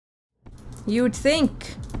You'd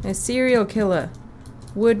think a serial killer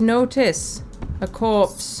would notice a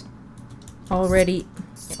corpse already.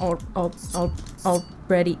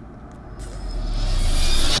 Already.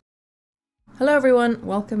 Hello everyone,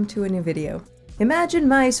 welcome to a new video. Imagine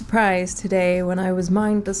my surprise today when I was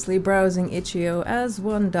mindlessly browsing itch.io as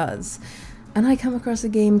one does, and I come across a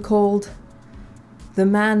game called The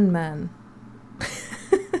Man.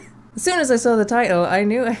 As soon as I saw the title, I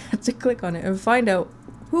knew I had to click on it and find out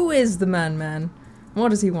who is the Man. What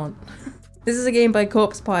does he want? This is a game by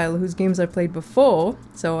Corpsepile, whose games I've played before,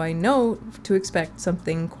 so I know to expect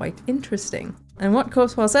something quite interesting. And what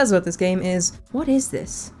Corpsepile says about this game is, what is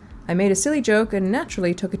this? I made a silly joke and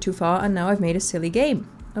naturally took it too far, and now I've made a silly game.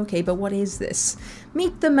 Okay, but what is this?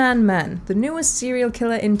 Meet the Man, the newest serial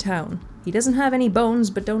killer in town. He doesn't have any bones,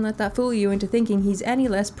 but don't let that fool you into thinking he's any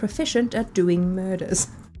less proficient at doing murders.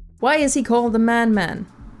 Why is he called the Man?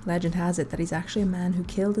 Legend has it that he's actually a man who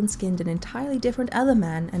killed and skinned an entirely different other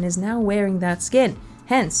man and is now wearing that skin.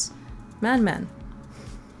 Hence, Man.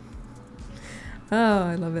 Oh,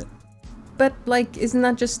 I love it. But, like, isn't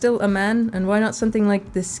that just still a man? And why not something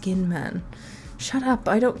like the Skin Man? Shut up,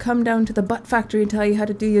 I don't come down to the butt factory and tell you how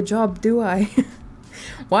to do your job, do I?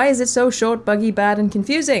 Why is it so short, buggy, bad, and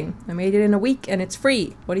confusing? I made it in a week and it's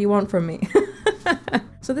free. What do you want from me?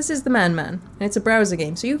 So this is the Man, and it's a browser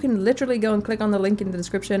game, so you can literally go and click on the link in the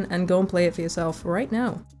description and go and play it for yourself right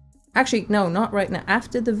now. Actually, no, not right now.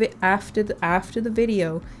 After the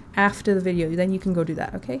video, then you can go do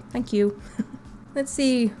that, okay? Thank you. Let's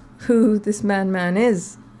see who this Man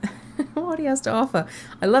is. What he has to offer.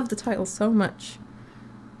 I love the title so much.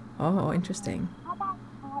 Oh, interesting.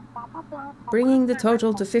 Bringing the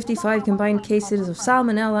total to 55 combined cases of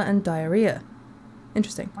salmonella and diarrhea.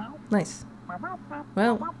 Interesting. Nice.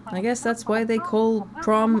 Well, I guess that's why they call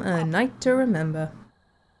prom a night to remember.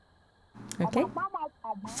 Okay.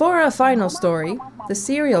 For our final story, the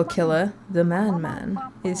serial killer, the Man,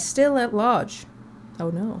 is still at large. Oh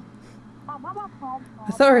no.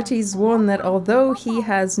 Authorities warn that although he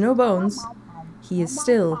has no bones, he is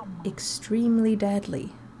still extremely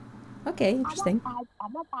deadly. Okay, interesting.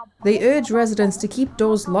 They urge residents to keep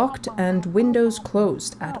doors locked and windows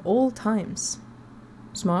closed at all times.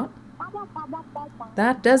 Smart.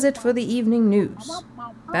 That does it for the evening news.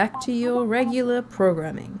 Back to your regular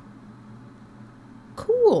programming.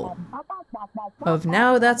 Cool. Of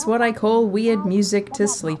Now That's What I Call Weird Music to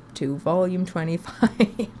Sleep To, Volume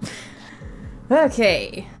 25.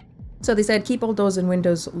 Okay. So they said keep all doors and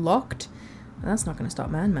windows locked. That's not going to stop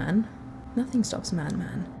Man. Nothing stops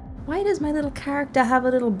Man. Why does my little character have a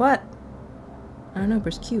little butt? I don't know,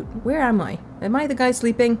 but it's cute. Where am I? Am I the guy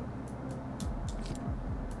sleeping?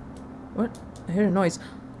 What? I heard a noise.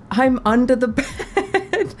 I'm under the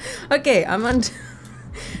bed! Okay, I'm under...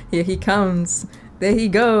 Here he comes. There he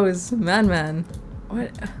goes. Man.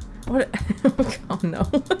 What? Oh no.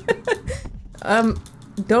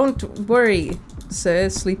 Don't worry, sir,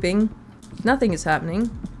 sleeping. Nothing is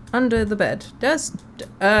happening. Under the bed. Just,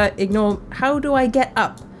 ignore... How do I get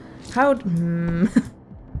up?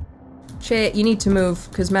 Chair, you need to move,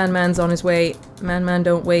 because Man's on his way. Man,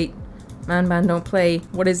 don't wait. Man, don't play.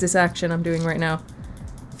 What is this action I'm doing right now?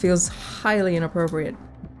 Feels highly inappropriate.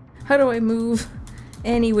 How do I move?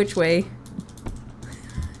 Any which way.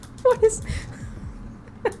 What is...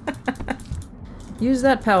 Use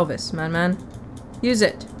that pelvis, Man. Use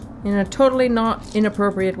it. In a totally not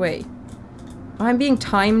inappropriate way. I'm being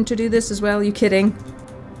timed to do this as well, you kidding?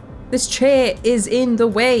 This chair is in the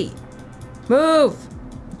way. Move!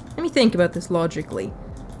 Let me think about this logically.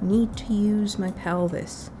 Need to use my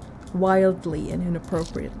pelvis. Wildly and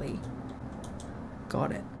inappropriately.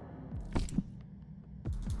 Got it.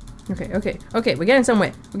 Okay, we're getting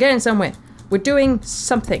somewhere. We're doing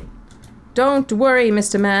something. Don't worry,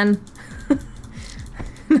 Mr. Man.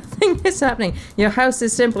 Nothing is happening. Your house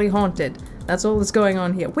is simply haunted. That's all that's going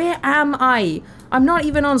on here. Where am I? I'm not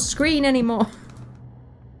even on screen anymore.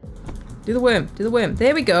 Do the worm.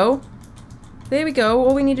 There we go.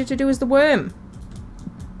 All we needed to do is the worm.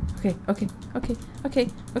 Okay.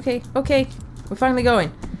 We're finally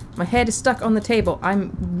going. My head is stuck on the table.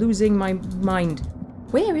 I'm losing my mind.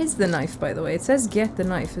 Where is the knife, by the way? It says get the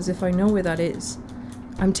knife, as if I know where that is.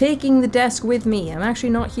 I'm taking the desk with me. I'm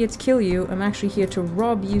actually not here to kill you. I'm actually here to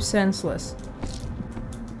rob you senseless.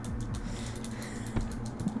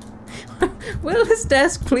 Will this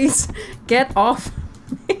desk please get off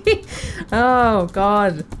me? Oh,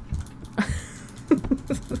 God.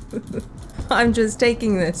 I'm just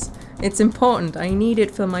taking this. It's important. I need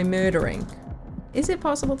it for my murdering. Is it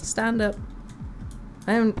possible to stand up?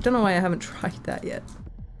 I don't know why I haven't tried that yet.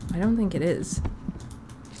 I don't think it is.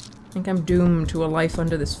 I think I'm doomed to a life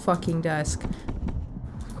under this fucking desk.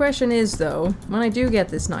 The question is, though, when I do get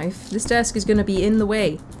this knife, this desk is gonna be in the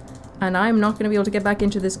way. And I'm not gonna be able to get back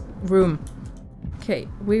into this room. Okay,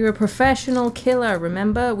 we're a professional killer,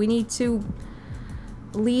 remember? We need to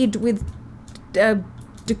lead with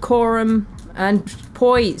decorum and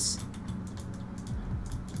poise.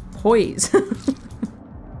 Poise.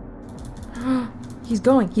 He's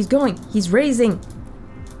going, he's raising.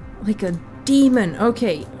 Like a demon.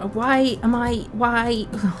 Okay, why?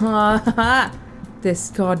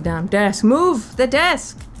 This goddamn desk. Move the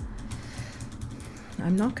desk!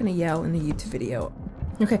 I'm not gonna yell in the YouTube video.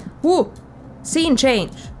 Okay, whoa! Scene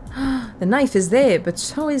change! The knife is there, but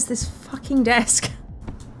so is this fucking desk.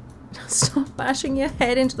 Stop bashing your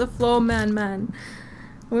head into the floor, man.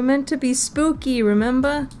 We're meant to be spooky,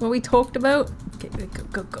 remember? What we talked about? Okay,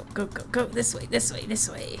 go. This way.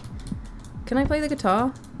 Can I play the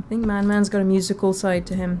guitar? I think Man's got a musical side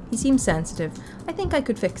to him. He seems sensitive. I think I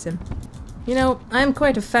could fix him. You know, I'm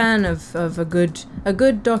quite a fan of a good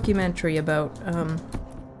documentary about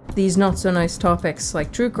these not so nice topics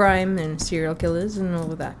like true crime and serial killers and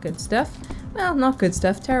all of that good stuff. Well, not good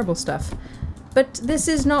stuff, terrible stuff. But this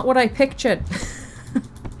is not what I pictured.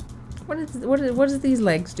 What does these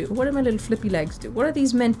legs do? What do my little flippy legs do? What are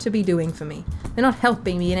these meant to be doing for me? They're not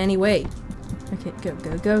helping me in any way. Okay, go.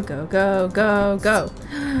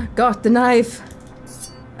 Got the knife.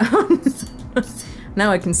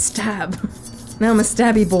 Now I can stab. Now I'm a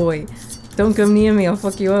stabby boy. Don't come near me, I'll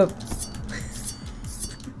fuck you up.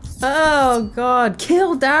 Oh god,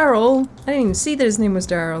 kill Daryl! I didn't even see that his name was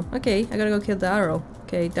Daryl. Okay, I gotta go kill Daryl.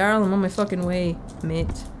 Okay, Daryl, I'm on my fucking way, mate.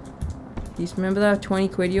 Do you remember that 20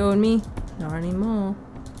 quid you owed me? Not anymore.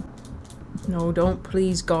 No, don't,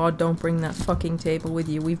 please God, don't bring that fucking table with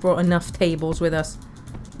you. We've brought enough tables with us.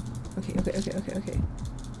 Okay.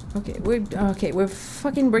 Okay, we're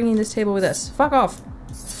fucking bringing this table with us. Fuck off.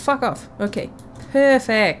 Okay,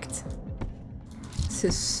 perfect. This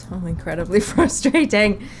is so incredibly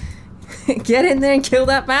frustrating. Get in there and kill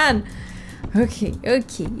that man. Okay.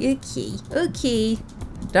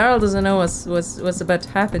 Daryl doesn't know what's about to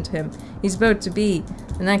happen to him. He's about to be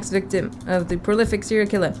the next victim of the prolific serial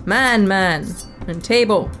killer. Man. And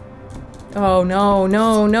table. Oh,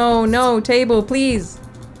 no, table, please.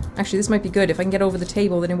 Actually, this might be good. If I can get over the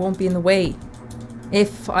table, then it won't be in the way.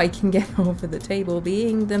 If I can get over the table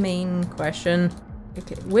being the main question.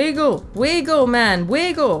 Okay, wiggle, man,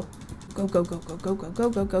 wiggle.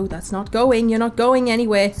 Go. That's not going. You're not going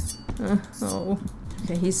anywhere. Oh.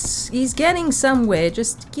 Okay, he's getting somewhere.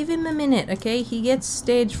 Just give him a minute, okay? He gets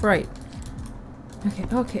stage fright.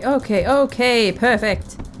 Okay,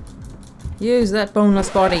 perfect. Use that boneless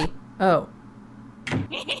body. Oh.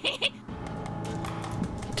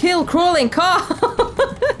 Kill crawling Carl!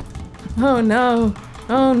 Oh no,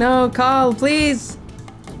 Carl, please!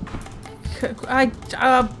 Come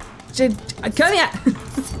here!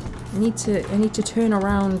 I need to turn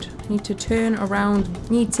around.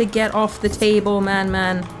 Need to get off the table,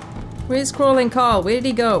 man. Where's crawling Carl? Where did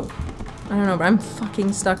he go? I don't know, but I'm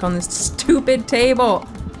fucking stuck on this stupid table.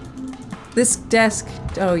 This desk.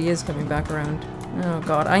 Oh, he is coming back around. Oh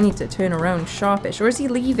god, I need to turn around sharpish. Or is he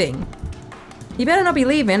leaving? He better not be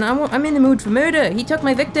leaving. I'm in the mood for murder. He took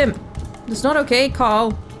my victim. It's not okay,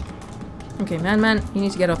 Carl. Okay, man, you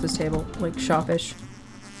need to get off this table. Like, sharpish.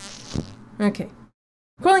 Okay.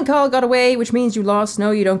 Crawling Carl got away, which means you lost.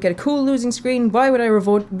 No, you don't get a cool losing screen. Why would I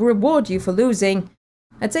reward you for losing?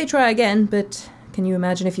 I'd say try again, but can you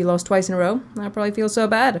imagine if you lost twice in a row? I'd probably feel so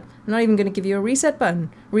bad. I'm not even going to give you a reset button.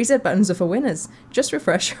 Reset buttons are for winners. Just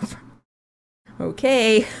refresh.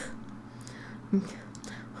 Okay.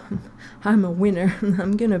 I'm a winner.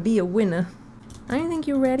 I'm gonna be a winner. I think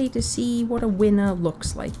you're ready to see what a winner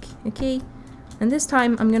looks like, okay? And this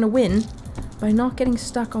time I'm gonna win by not getting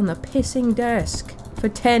stuck on the pissing desk for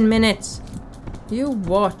 10 minutes. You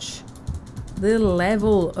watch the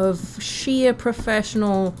level of sheer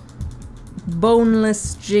professional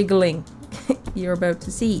boneless jiggling you're about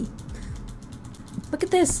to see. Look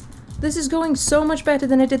at this. This is going so much better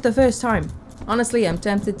than it did the first time. Honestly, I'm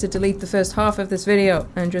tempted to delete the first half of this video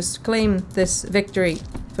and just claim this victory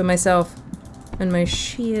for myself and my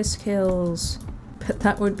sheer skills. But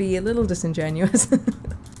that would be a little disingenuous.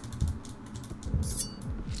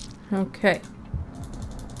 Okay.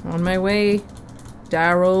 On my way,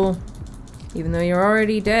 Daryl. Even though you're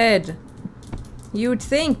already dead. You'd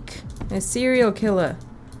think a serial killer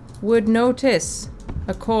would notice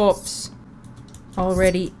a corpse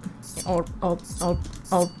already.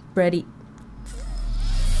 Already.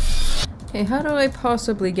 Okay, how do I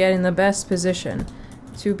possibly get in the best position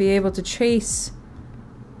to be able to chase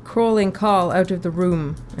crawling Carl out of the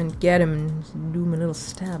room and get him and do him a little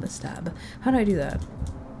stab. How do I do that?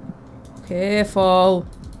 Careful.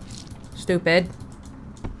 Stupid.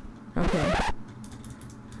 Okay.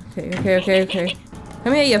 Okay.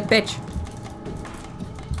 Come here, you bitch.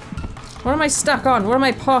 What am I stuck on? What am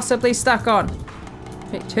I possibly stuck on?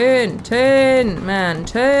 Okay, turn, man,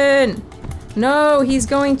 turn. No, he's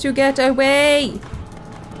going to get away.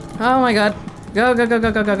 Oh my god. Go.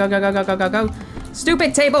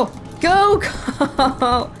 Stupid table. Go,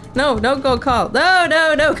 Carl. No, don't go, Carl.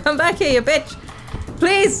 No. Come back here, you bitch.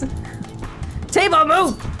 Please. Table,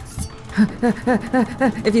 move.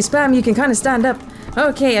 If you spam, you can kind of stand up.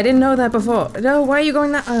 Okay, I didn't know that before. No, why are you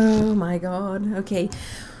going that? Oh my god. Okay.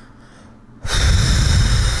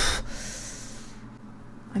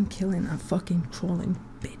 I'm killing a fucking trolling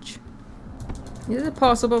bitch. Is it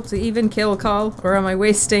possible to even kill Carl, or am I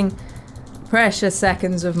wasting precious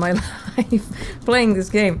seconds of my life playing this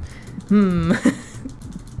game? Okay,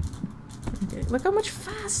 look how much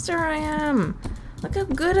faster I am. Look how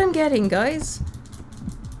good I'm getting, guys.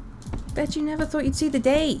 Bet you never thought you'd see the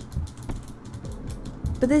day.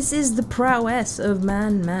 But this is the prowess of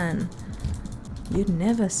man. You'd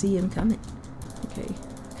never see him coming. Okay,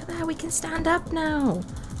 look at that, we can stand up now.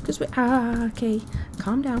 Because we, okay.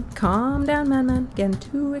 Calm down, man. Getting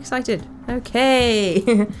too excited.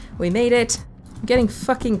 Okay, we made it. I'm getting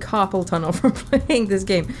fucking carpal tunnel from playing this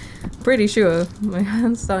game. Pretty sure my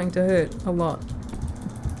hand's starting to hurt a lot.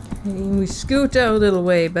 Okay, we scoot our little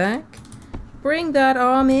way back. Bring that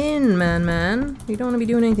arm in, man. You don't want to be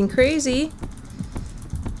doing anything crazy.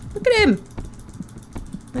 Look at him.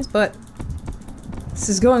 Nice butt. This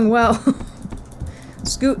is going well.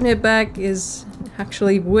 Scooting it back is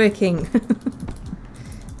actually working.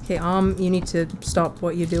 Okay, arm, you need to stop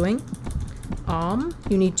what you're doing. Arm,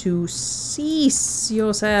 you need to cease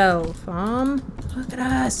yourself. Arm, look at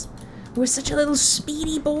us. We're such a little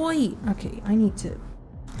speedy boy. Okay, I need to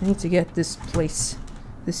get this place,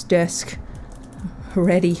 this desk,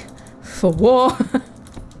 ready for war.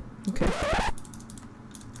 Okay.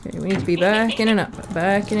 Okay, we need to be backing it up.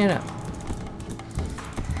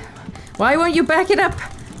 Why won't you back it up?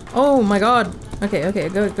 Oh my god. Okay,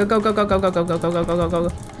 go.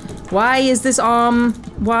 Why is this arm?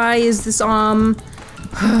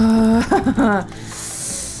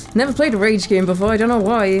 Never played a rage game before, I don't know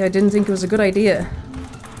why. I didn't think it was a good idea.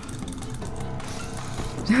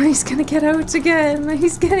 He's gonna get out again.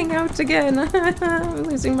 He's getting out again. I'm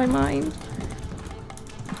losing my mind.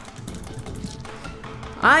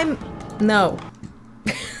 No.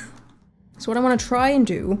 So what I want to try and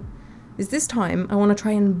do is this time I want to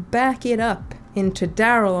try and back it up into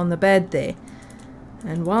Daryl on the bed there.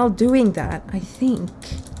 And while doing that, I think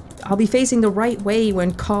I'll be facing the right way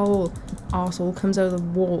when Carl arsehole comes out of the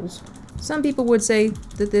walls. Some people would say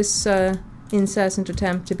that this incessant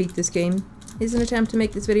attempt to beat this game is an attempt to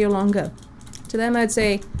make this video longer. To them I'd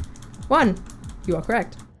say, 1, you are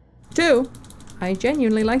correct. 2, I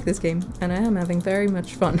genuinely like this game, and I am having very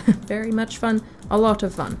much fun. Very much fun. A lot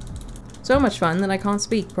of fun. So much fun that I can't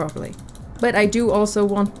speak properly. But I do also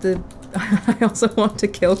want the... I also want to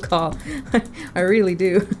kill Carl. I really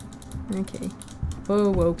do. Okay.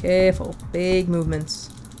 Whoa, careful. Big movements.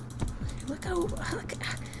 Look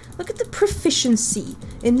at the proficiency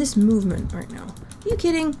in this movement right now. Are you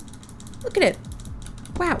kidding? Look at it.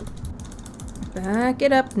 Wow. Back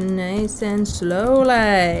it up nice and slow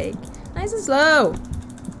like. Nice and slow.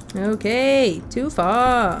 Okay, too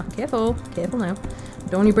far. Careful now.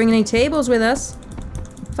 Don't want you bring any tables with us.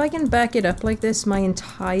 If I can back it up like this my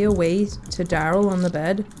entire way to Daryl on the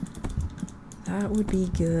bed, that would be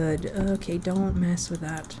good. Okay, don't mess with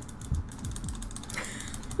that.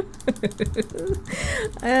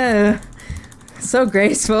 So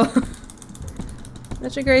graceful.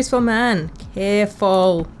 Such a graceful man.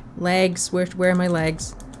 Careful. Legs. Where are my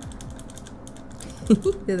legs?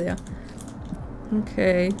 There they are.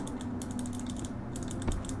 Okay.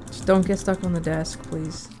 Just don't get stuck on the desk,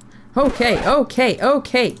 please. Okay.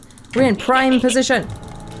 We're in prime position.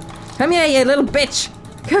 Come here, you little bitch.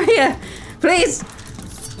 Come here. Please.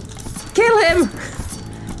 Kill him.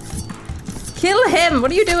 Kill him.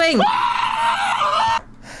 What are you doing?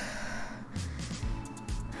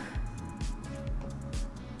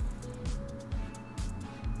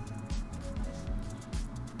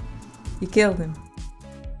 You killed him.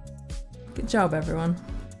 Good job, everyone.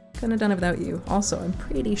 Couldn't have done it without you. Also, I'm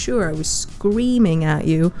pretty sure I was screaming at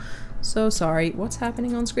you. So sorry. What's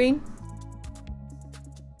happening on screen?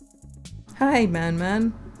 Hi,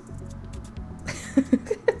 man.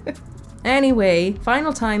 Anyway,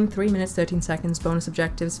 final time, 3 minutes, 13 seconds, bonus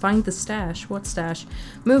objectives, find the stash. What stash?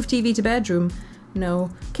 Move TV to bedroom.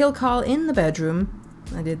 No. Kill Carl in the bedroom.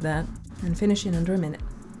 I did that. And finish in under a minute.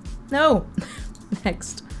 No!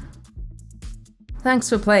 Next. Thanks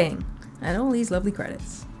for playing. And all these lovely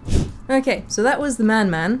credits. Okay, so that was the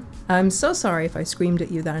Man. I'm so sorry if I screamed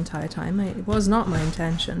at you that entire time. It was not my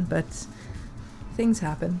intention, but things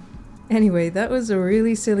happen. Anyway, that was a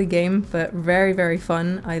really silly game, but very, very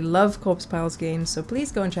fun. I love Corpse Piles games, so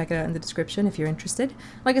please go and check it out in the description if you're interested.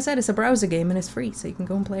 Like I said, it's a browser game and it's free, so you can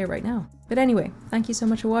go and play it right now. But anyway, thank you so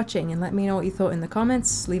much for watching, and let me know what you thought in the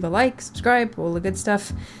comments. Leave a like, subscribe, all the good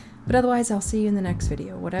stuff. But otherwise, I'll see you in the next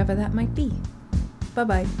video, whatever that might be.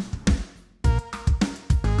 Bye-bye.